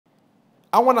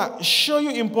I want to show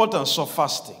you importance of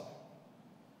fasting.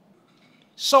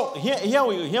 So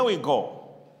here we go.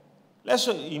 Let's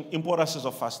show you importance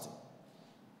of fasting.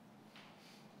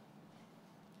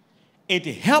 It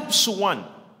helps one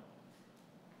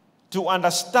to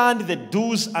understand the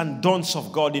do's and don'ts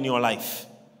of God in your life.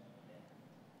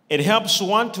 It helps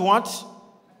one to what?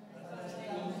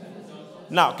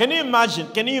 Now, can you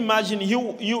imagine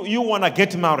you want to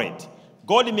get married.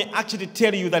 God may actually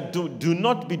tell you that do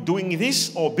not be doing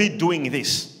this or be doing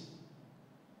this.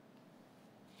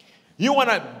 You want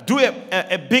to do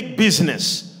a big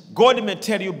business. God may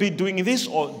tell you be doing this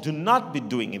or do not be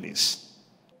doing this.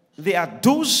 There are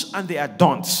do's and there are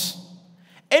don'ts.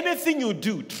 Anything you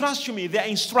do, trust me, there are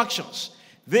instructions.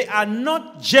 They are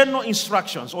not general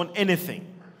instructions on anything.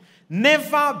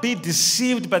 Never be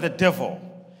deceived by the devil.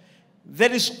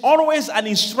 There is always an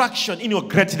instruction in your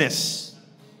greatness.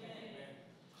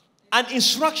 An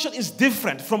instruction is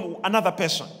different from another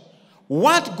person.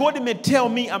 What God may tell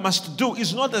me I must do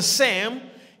is not the same.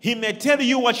 He may tell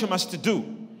you what you must do.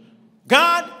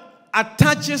 God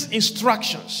attaches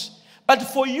instructions. But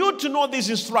for you to know these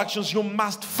instructions, you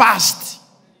must fast.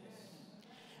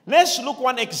 Let's look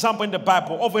one example in the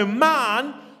Bible of a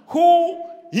man who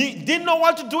he didn't know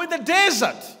what to do in the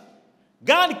desert.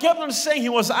 God kept on saying he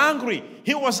was angry.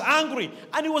 He was angry.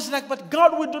 And he was like, but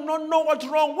God, we do not know what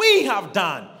wrong we have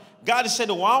done. God said,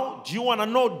 wow, do you want to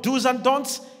know do's and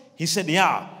don'ts? He said,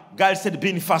 yeah. God said, be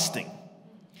in fasting.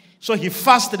 So he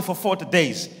fasted for 40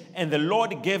 days. And the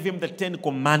Lord gave him the 10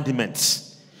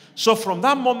 commandments. So from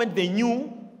that moment, they knew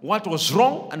what was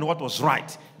wrong and what was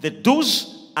right. The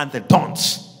do's and the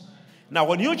don'ts. Now,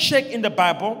 when you check in the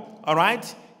Bible, all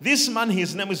right, this man,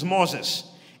 his name is Moses.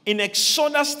 In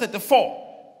Exodus 34,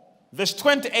 verse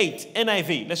 28,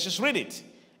 NIV, let's just read it.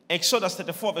 Exodus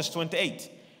 34, verse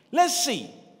 28. Let's see.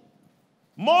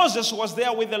 Moses was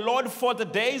there with the Lord 40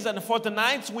 days and 40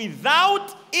 nights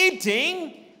without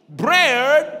eating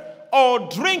bread or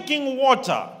drinking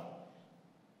water.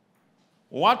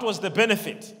 What was the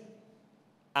benefit?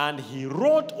 And he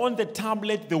wrote on the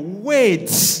tablet the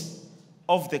words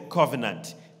of the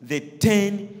covenant, the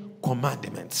 10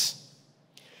 commandments.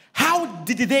 How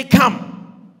did they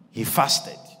come? He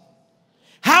fasted.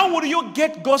 How will you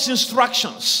get God's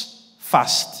instructions?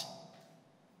 Fast.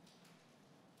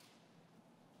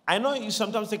 I know you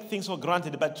sometimes take things for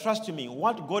granted, but trust me,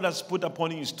 what God has put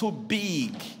upon you is too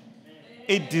big.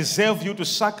 It deserves you to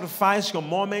sacrifice your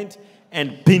moment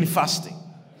and be in fasting.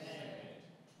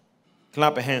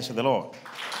 Clap your hands to the Lord.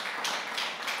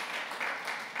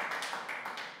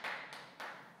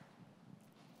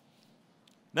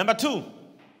 Number 2,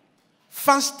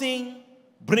 fasting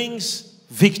brings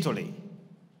victory.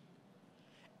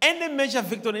 Any major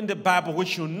victory in the Bible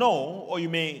which you know or you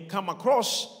may come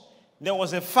across, there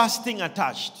was a fasting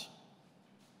attached.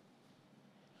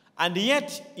 And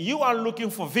yet you are looking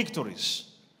for victories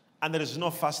and there is no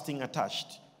fasting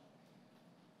attached.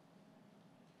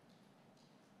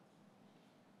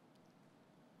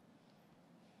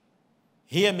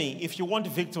 Hear me, if you want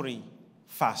victory,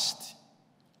 fast.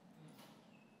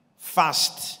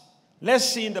 Fast. Let's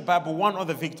see in the Bible one of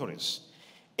the victories.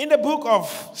 In the book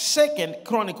of 2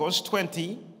 Chronicles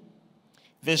 20,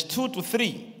 verse 2 to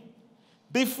 3,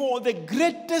 before the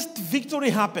greatest victory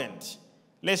happened,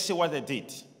 let's see what they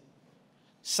did.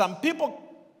 Some people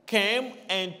came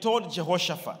and told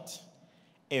Jehoshaphat,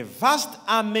 a vast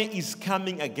army is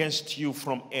coming against you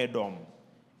from Edom.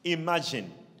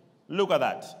 Imagine. Look at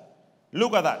that.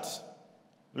 Look at that.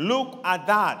 Look at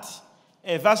that.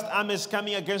 A vast army is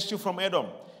coming against you from Edom,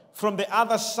 from the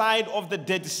other side of the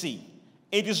Dead Sea.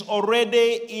 It is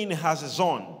already in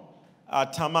Hazazon,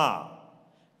 Tamar.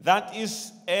 That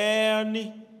is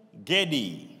En-Gedi.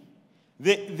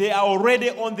 They are already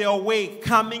on their way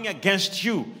coming against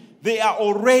you. They are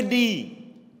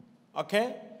already,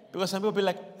 okay? Because some people be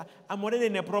like, I'm already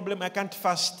in a problem, I can't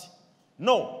fast.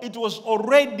 No, it was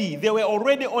already, they were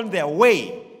already on their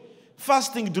way.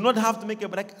 Fasting, do not have to make it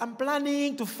like, I'm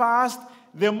planning to fast.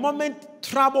 The moment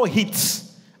trouble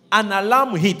hits, an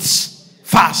alarm hits,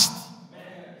 fast.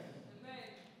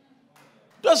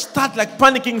 Just start like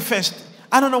panicking first.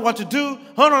 I don't know what to do.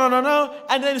 Oh, no.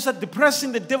 And then you start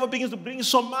depressing. The devil begins to bring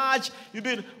so much. You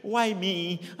be, why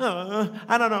me?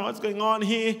 I don't know what's going on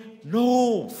here.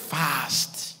 No,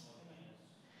 fast.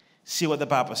 See what the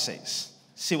Bible says.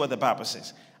 See what the Bible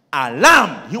says.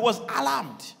 Alarmed. He was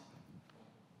alarmed.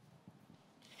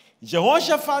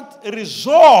 Jehoshaphat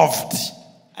resolved.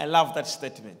 I love that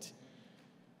statement.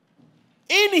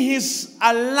 In his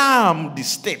alarmed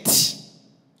state,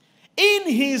 in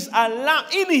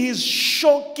his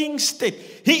shocking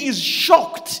state, he is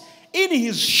shocked. In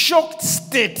his shocked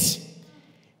state,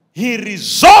 he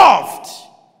resolved,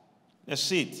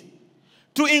 that's it,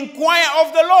 to inquire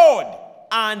of the Lord,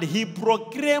 and he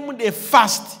proclaimed a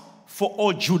fast for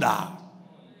all Judah.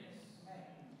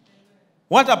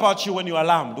 What about you when you're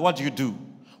alarmed? What do?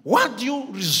 What do you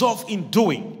resolve in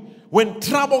doing when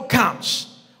trouble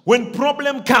comes, when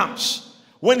problem comes,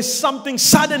 when something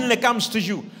suddenly comes to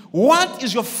you? What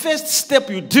is your first step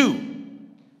you do?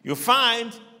 You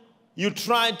find you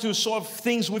try to solve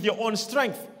things with your own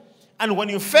strength. And when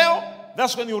you fail,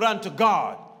 that's when you run to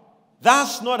God.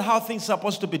 That's not how things are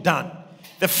supposed to be done.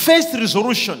 The first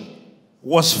resolution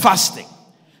was fasting.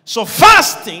 So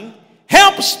fasting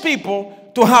helps people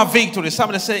to have victory.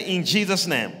 Somebody say, in Jesus'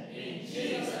 name. In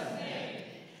Jesus' name.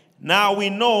 Now we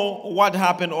know what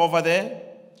happened over there.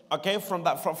 Okay, from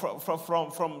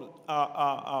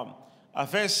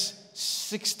verse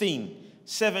 16,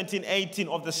 17, 18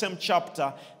 of the same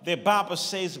chapter, the Bible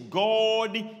says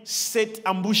God set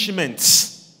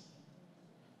ambushments.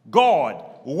 God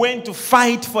went to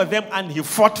fight for them and he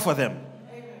fought for them.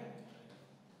 Amen.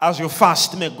 As you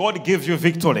fast, may God give you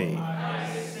victory.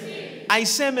 I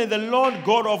say, may the Lord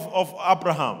God of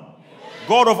Abraham,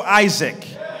 God of Isaac,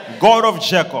 God of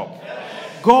Jacob,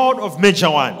 God of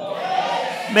Midian,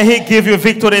 may he give you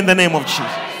victory in the name of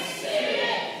Jesus.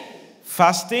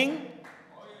 Fasting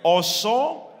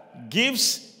also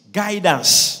gives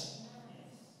guidance.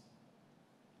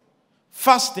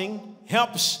 Fasting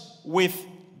helps with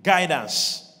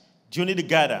guidance. Do you need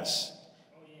guidance?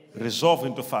 Resolve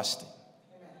into fasting.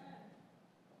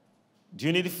 Do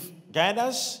you need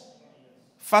guidance?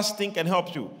 Fasting can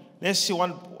help you. Let's see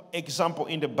one example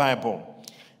in the Bible.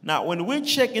 Now, when we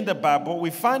check in the Bible, we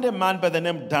find a man by the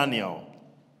name Daniel.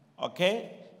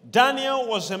 Okay? Daniel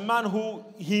was a man who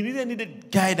he really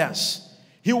needed guidance.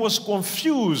 He was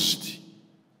confused.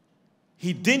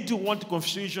 He didn't want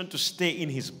confusion to stay in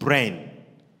his brain.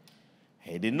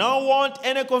 He did not want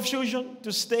any confusion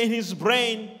to stay in his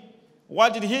brain.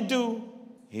 What did he do?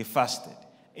 He fasted.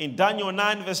 In Daniel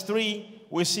 9 verse 3,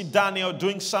 we see Daniel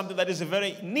doing something that is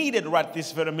very needed right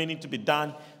this very minute to be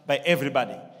done by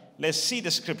everybody. Let's see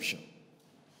the scripture.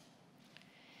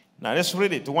 Now let's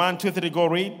read it. 1, 2, 3, go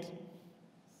read.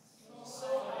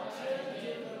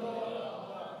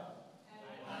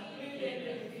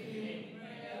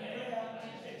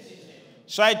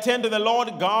 So I turned to the Lord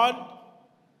God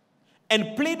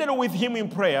and pleaded with him in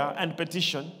prayer and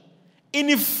petition,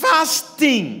 in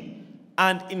fasting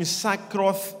and in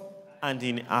sackcloth and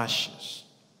in ashes,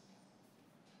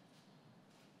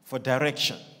 for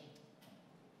direction,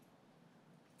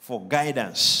 for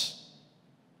guidance.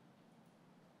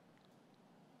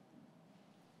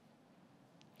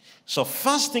 So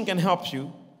fasting can help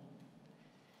you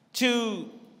to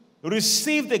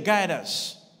receive the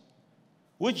guidance.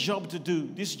 Which job to do?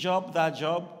 This job, that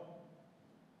job?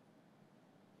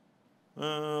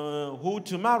 Who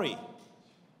to marry?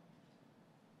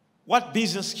 What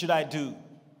business should I do?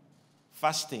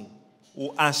 Fasting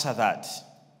will answer that.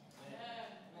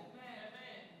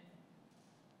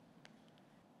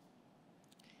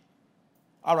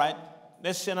 All right,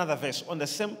 let's see another verse on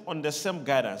the same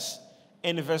guidance.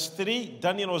 In verse 3,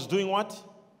 Daniel was doing what?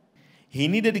 He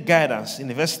needed guidance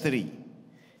in verse 3.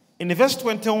 In verse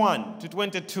 21 to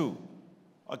 22,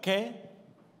 okay,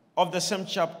 of the same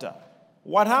chapter,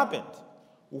 what happened?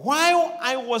 While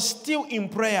I was still in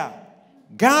prayer,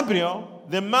 Gabriel,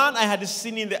 the man I had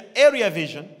seen in the area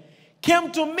vision,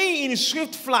 came to me in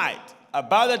swift flight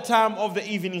about the time of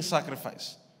the evening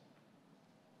sacrifice.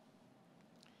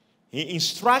 He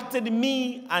instructed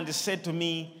me and said to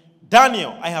me,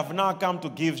 Daniel, I have now come to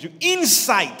give you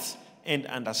insight and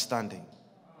understanding.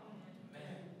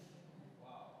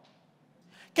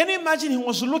 Can you imagine he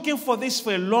was looking for this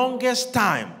for the longest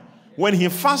time? When he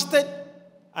fasted,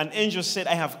 an angel said,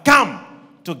 I have come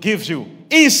to give you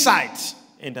insight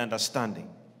and understanding.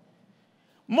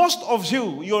 Most of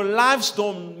you, your lives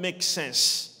don't make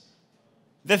sense.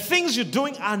 The things you're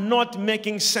doing are not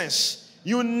making sense.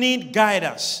 You need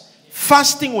guidance.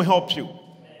 Fasting will help you.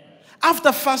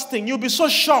 After fasting, you'll be so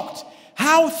shocked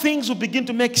how things will begin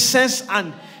to make sense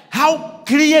and how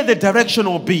clear the direction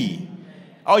will be.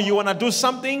 Or you want to do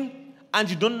something and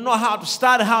you don't know how to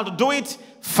start, how to do it,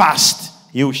 fast.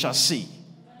 You shall see.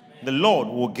 The Lord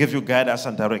will give you guidance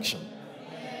and direction.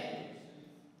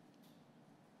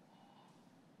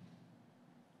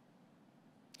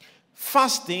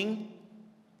 Fasting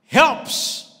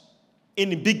helps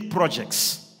in big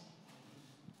projects.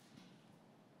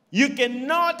 You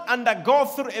cannot undergo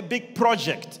through a big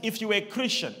project if you are a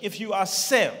Christian, if you are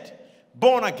saved,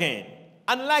 born again.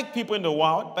 Unlike people in the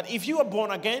world, but if you are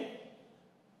born again,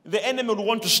 the enemy will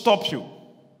want to stop you.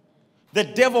 the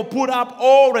devil put up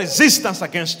all resistance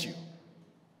against you.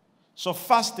 So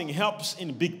fasting helps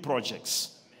in big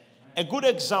projects. A good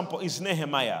example is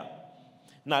Nehemiah.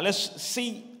 Now let's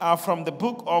see from the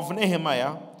book of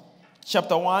Nehemiah,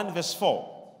 chapter 1, verse 4.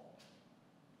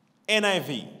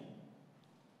 NIV.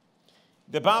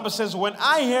 The Bible says, when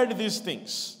I heard these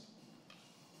things,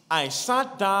 I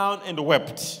sat down and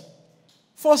wept.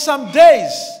 For some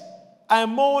days, I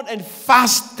mourned and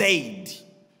fasted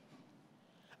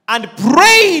and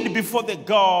prayed before the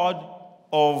God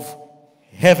of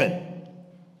heaven.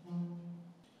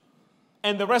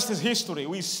 And the rest is history.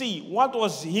 We see, what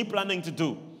was he planning to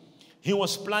do? He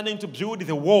was planning to build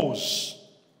the walls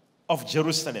of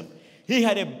Jerusalem. He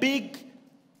had a big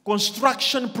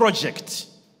construction project.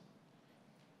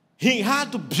 He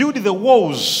had to build the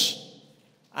walls,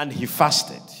 and he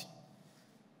fasted.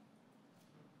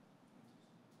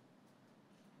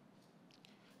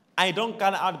 I don't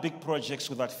carry out big projects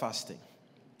without fasting.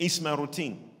 It's my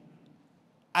routine.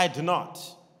 I do not.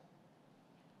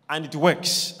 And it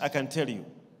works, I can tell you.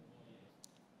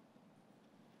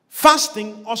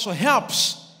 Fasting also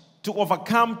helps to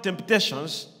overcome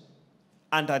temptations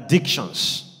and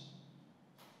addictions.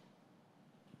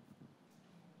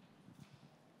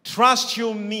 Trust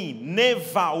you me,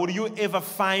 never will you ever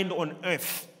find on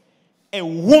earth a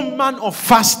woman of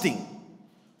fasting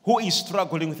who is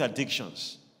struggling with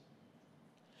addictions.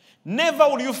 Never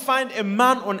will you find a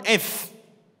man on earth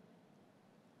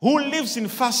who lives in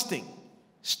fasting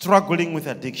struggling with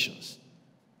addictions.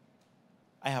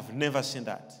 I have never seen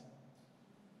that.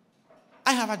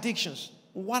 I have addictions.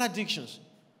 What addictions?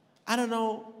 I don't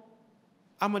know.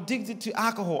 I'm addicted to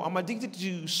alcohol. I'm addicted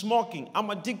to smoking. I'm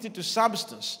addicted to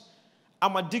substance.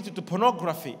 I'm addicted to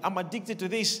pornography. I'm addicted to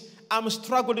this. I'm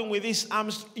struggling with this.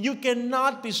 You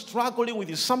cannot be struggling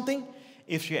with something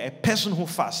if you're a person who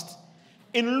fasts.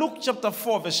 In Luke chapter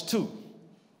 4, verse 2,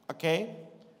 okay?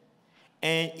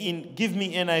 And give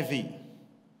me NIV.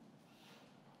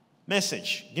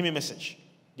 Message. Give me message.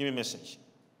 Give me message.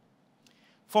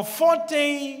 For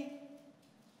 40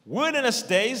 wilderness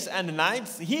days and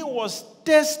nights, he was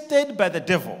tested by the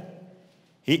devil.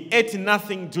 He ate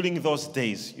nothing during those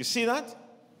days. You see that?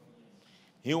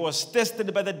 He was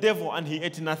tested by the devil and he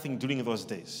ate nothing during those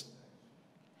days.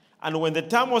 And when the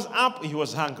time was up, he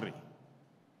was hungry.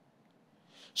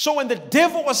 So when the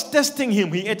devil was testing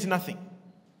him, he ate nothing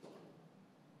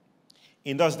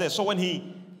in those days. So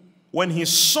when he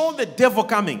saw the devil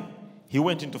coming, he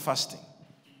went into fasting.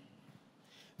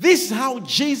 This is how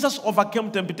Jesus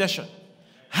overcame temptation.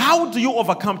 How do you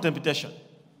overcome temptation?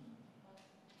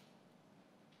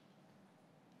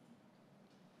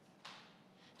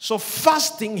 So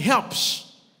fasting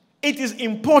helps. It is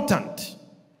important.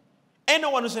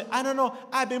 Anyone who says, I don't know,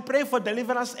 I've been praying for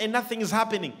deliverance and nothing is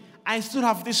happening. I still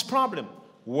have this problem.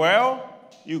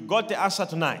 Well, you got the answer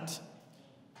tonight.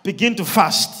 Begin to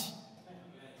fast.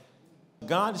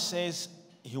 God says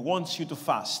he wants you to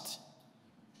fast.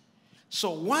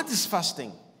 So what is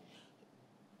fasting?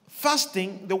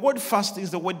 Fasting, the word fasting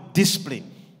is the word discipline.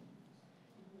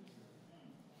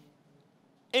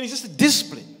 And it's just a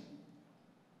discipline.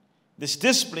 This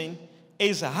discipline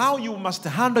is how you must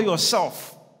handle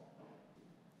yourself.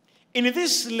 In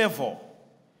this level,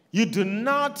 you do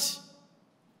not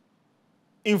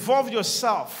involve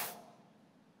yourself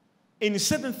in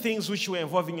certain things which you are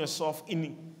involving yourself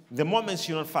in the moments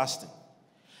you're not fasting.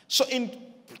 So in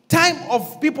time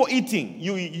of people eating,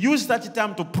 you use that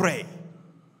time to pray.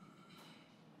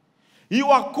 You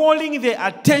are calling the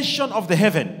attention of the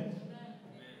heaven.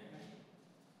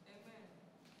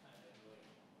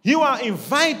 You are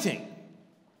inviting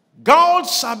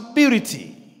God's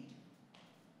ability.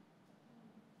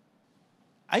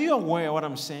 Are you aware of what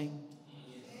I'm saying?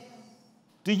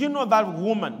 Do you know that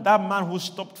woman, that man who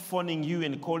stopped phoning you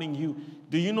and calling you?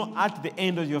 Do you know at the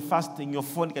end of your fasting, your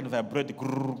phone can vibrate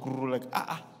like,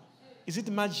 is it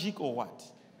magic or what?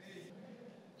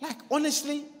 Like,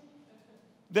 honestly,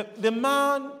 the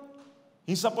man,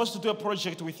 he's supposed to do a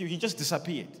project with you. He just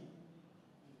disappeared.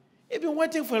 You've been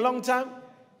waiting for a long time.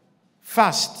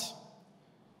 Fast.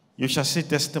 You shall see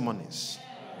testimonies.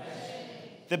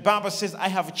 The Bible says, I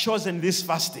have chosen this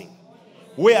fasting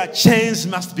where chains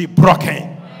must be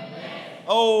broken.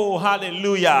 Oh,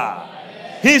 hallelujah.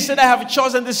 He said, I have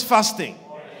chosen this fasting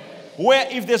where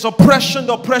if there's oppression,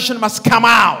 the oppression must come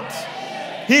out.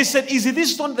 He said, is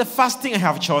this not the fasting I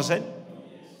have chosen?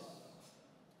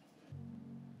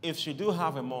 If you do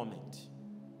have a moment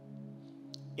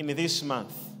in this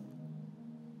month,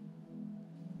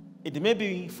 it may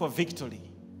be for victory.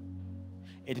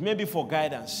 It may be for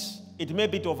guidance. It may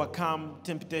be to overcome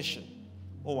temptation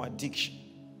or addiction.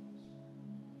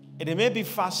 It may be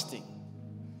fasting.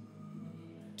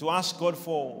 to ask God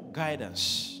for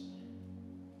guidance.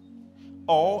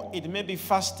 Or it may be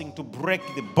fasting to break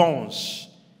the bonds,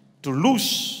 to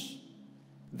loose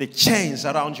the chains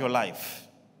around your life.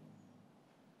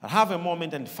 Have a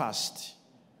moment and fast,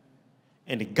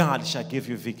 and God shall give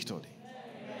you victory.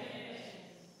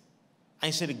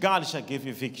 I said, God shall give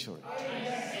you victory.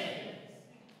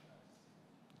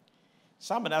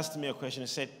 Somebody asked me a question and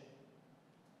said,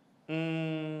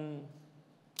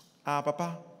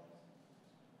 Papa,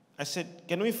 I said,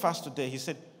 can we fast today? He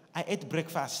said, I ate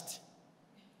breakfast.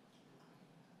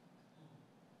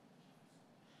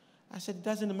 I said, it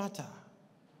doesn't matter.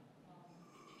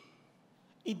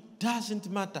 It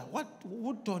doesn't matter.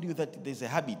 Who told you that there's a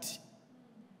habit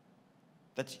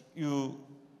that you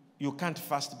can't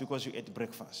fast because you ate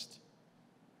breakfast?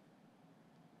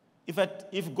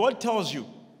 If God tells you,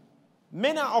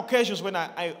 many occasions when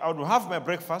I would have my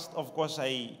breakfast, of course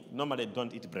I normally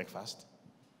don't eat breakfast.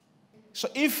 So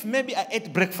if maybe I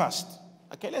ate breakfast,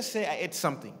 okay, let's say I ate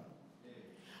something.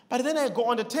 But then I go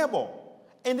on the table,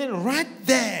 and then right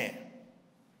there,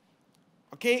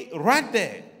 okay, right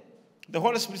there, the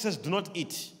Holy Spirit says, do not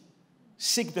eat.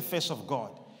 Seek the face of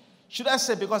God. Should I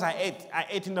say because I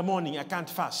ate in the morning, I can't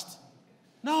fast?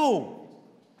 No.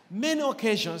 Many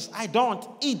occasions, I don't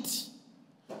eat.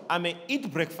 I may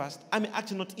eat breakfast. I may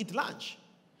actually not eat lunch.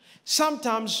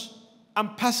 Sometimes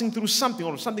I'm passing through something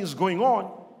or something's going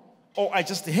on, or I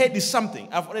just heard something.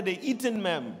 I've already eaten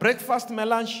my breakfast, my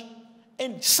lunch,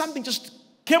 and something just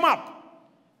came up.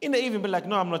 In the evening, be like,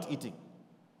 no, I'm not eating.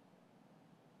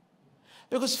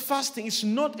 Because fasting is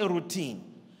not a routine.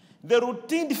 The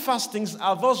routine fastings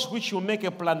are those which you make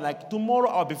a plan, like tomorrow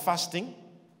I'll be fasting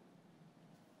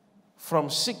from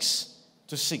 6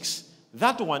 to 6.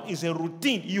 That one is a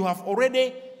routine. You have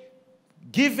already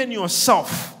given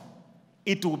yourself.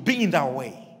 It will be in that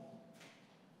way.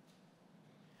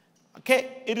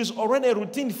 Okay? It is already a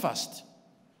routine fast.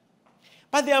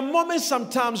 But there are moments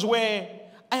sometimes where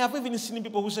I have even seen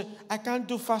people who say, I can't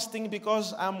do fasting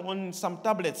because I'm on some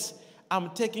tablets.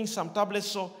 I'm taking some tablets,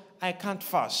 so I can't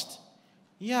fast.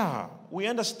 Yeah, we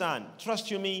understand. Trust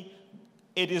you me,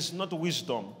 it is not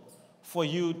wisdom for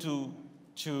you to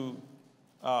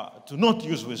not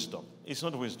use wisdom. It's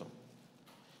not wisdom.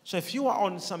 So if you are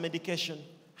on some medication,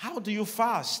 how do you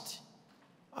fast?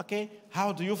 Okay,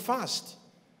 how do you fast?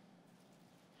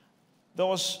 There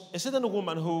was a certain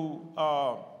woman who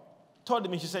told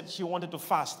me, she said she wanted to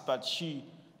fast, but she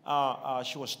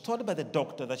was told by the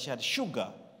doctor that she had sugar.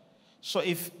 So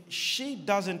if she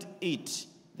doesn't eat,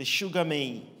 the sugar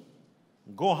may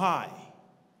go high.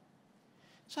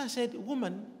 So I said,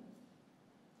 woman,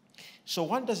 so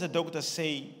what does the doctor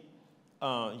say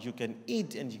you can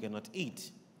eat and you cannot eat?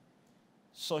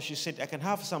 So she said, I can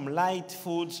have some light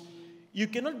foods. You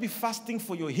cannot be fasting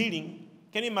for your healing.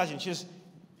 Can you imagine? She says,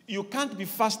 you can't be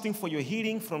fasting for your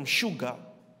healing from sugar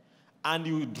and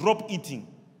you drop eating.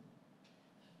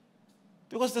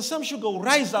 Because the same sugar will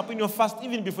rise up in your fast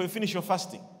even before you finish your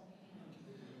fasting.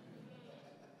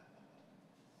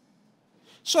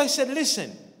 So I said,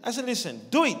 listen,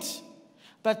 do it.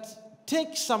 But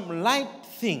take some light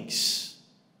things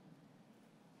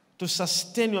to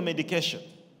sustain your medication.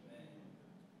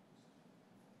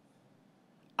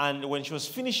 And when she was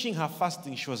finishing her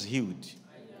fasting, she was healed.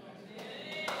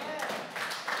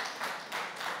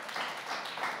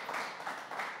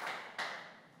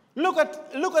 Look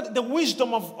at the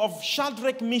wisdom of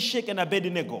Shadrach, Meshach, and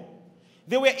Abednego.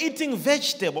 They were eating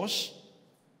vegetables.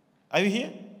 Are you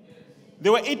here? Yes. They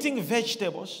were eating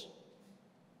vegetables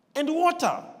and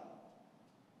water.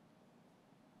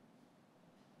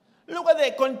 Look at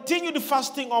the continued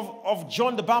fasting of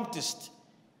John the Baptist.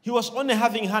 He was only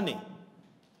having honey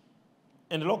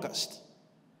and locust.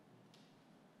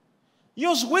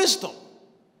 Use wisdom.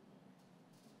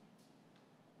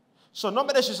 So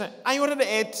nobody should say, I already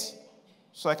ate,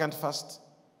 so I can't fast.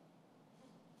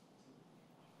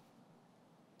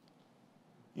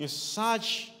 You're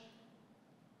such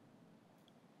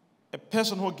a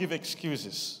person who gives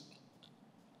excuses.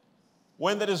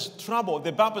 When there is trouble,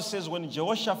 the Bible says when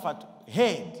Jehoshaphat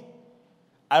heard,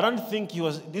 I don't think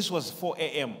this was 4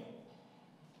 a.m.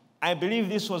 I believe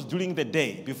this was during the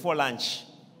day, before lunch.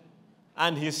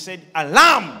 And he said,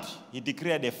 alarmed, he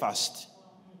declared a fast.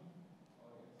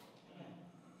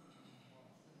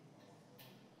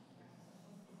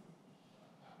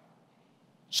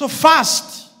 So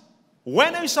fast.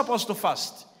 When are you supposed to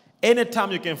fast?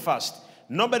 Anytime you can fast.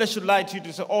 Nobody should lie to you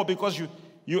to say, oh, because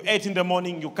you ate in the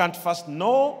morning, you can't fast.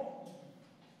 No.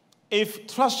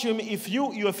 Trust you, if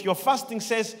your fasting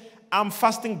says, I'm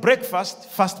fasting breakfast,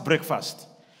 fast breakfast.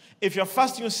 If you're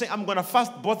fasting, you say, I'm going to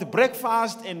fast both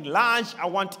breakfast and lunch. I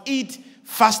won't eat.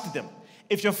 Fast them.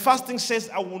 If your fasting says,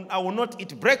 I will not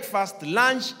eat breakfast,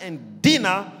 lunch, and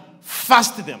dinner,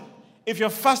 fast them. If your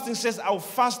fasting says, I will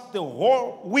fast the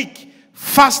whole week,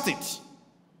 fast it.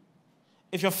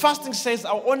 If your fasting says,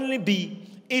 I'll only be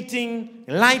eating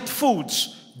light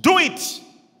foods, do it.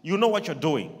 You know what you're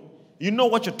doing. You know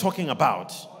what you're talking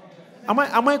about. Am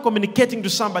I communicating to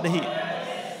somebody here?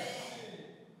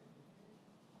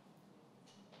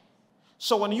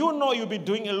 So when you know you'll be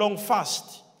doing a long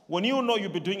fast,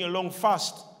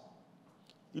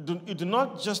 you do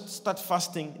not just start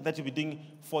fasting that you'll be doing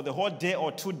for the whole day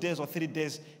or 2 days or 3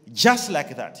 days, just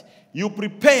like that. You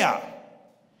prepare.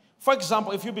 For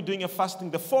example, if you'll be doing a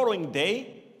fasting the following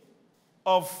day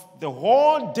of the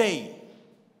whole day,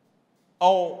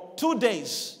 or 2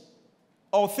 days,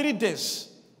 or 3 days,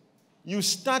 you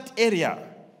start area.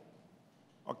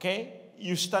 Okay?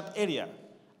 You start area.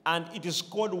 And it is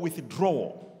called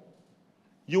withdrawal.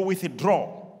 You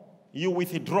withdraw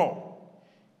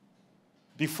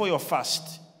before your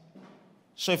fast.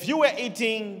 So if you were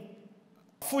eating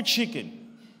full chicken,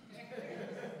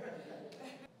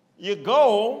 you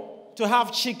go to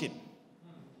have chicken.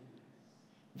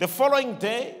 The following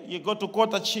day, you go to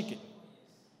quarter chicken.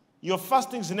 Your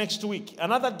fasting is next week.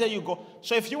 Another day you go.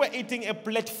 So if you were eating a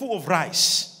plate full of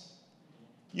rice,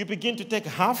 you begin to take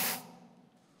half.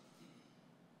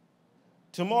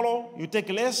 Tomorrow, you take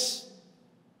less.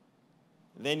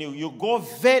 Then you go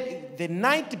the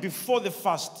night before the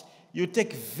fast, you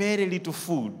take very little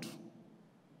food.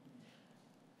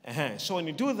 So when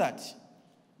you do that,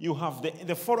 you have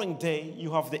the following day,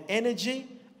 you have the energy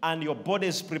and your body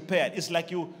is prepared. It's like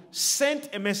you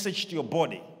sent a message to your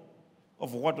body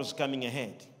of what was coming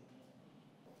ahead.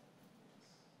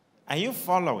 Are you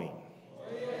following?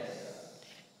 Yes.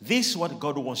 This is what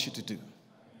God wants you to do.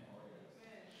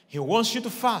 He wants you to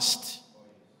fast.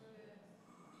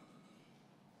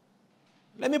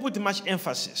 Let me put much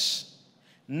emphasis.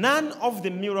 None of the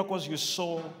miracles you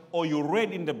saw or you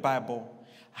read in the Bible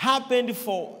happened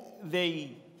for the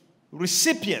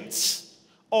recipients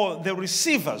or the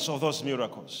receivers of those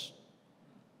miracles.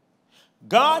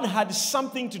 God had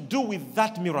something to do with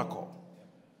that miracle.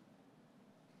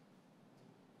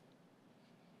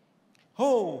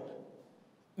 Oh,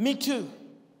 me too.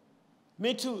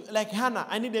 Me too, like Hannah,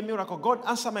 I need a miracle. God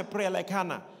answer my prayer like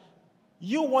Hannah.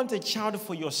 You want a child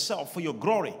for yourself, for your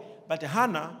glory. But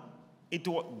Hannah,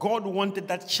 God wanted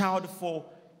that child for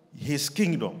his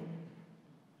kingdom.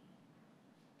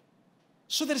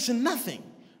 So there is nothing,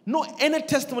 no any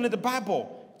testimony in the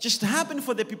Bible just happened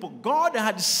for the people. God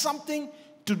had something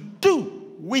to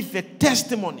do with the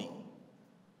testimony.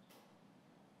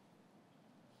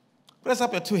 Press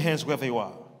up your 2 hands wherever you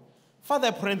are. Father,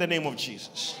 I pray in the name of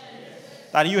Jesus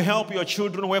that you help your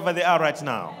children wherever they are right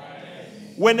now.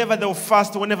 Whenever they will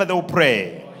fast, whenever they will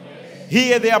pray.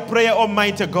 Hear their prayer,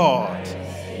 Almighty God.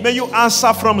 May you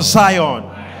answer from Zion.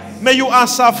 May you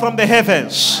answer from the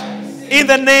heavens. In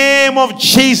the name of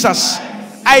Jesus,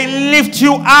 I lift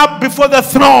you up before the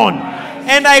throne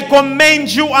and I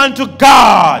commend you unto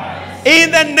God.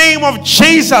 In the name of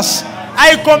Jesus,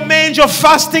 I commend your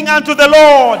fasting unto the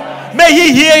Lord. May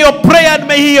He hear your prayer and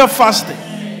may He hear your fasting.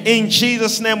 In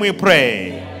Jesus' name we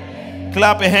pray.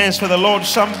 Clap your hands for the Lord,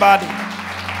 somebody.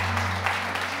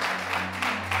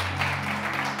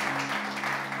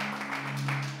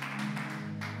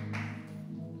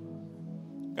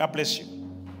 God bless you.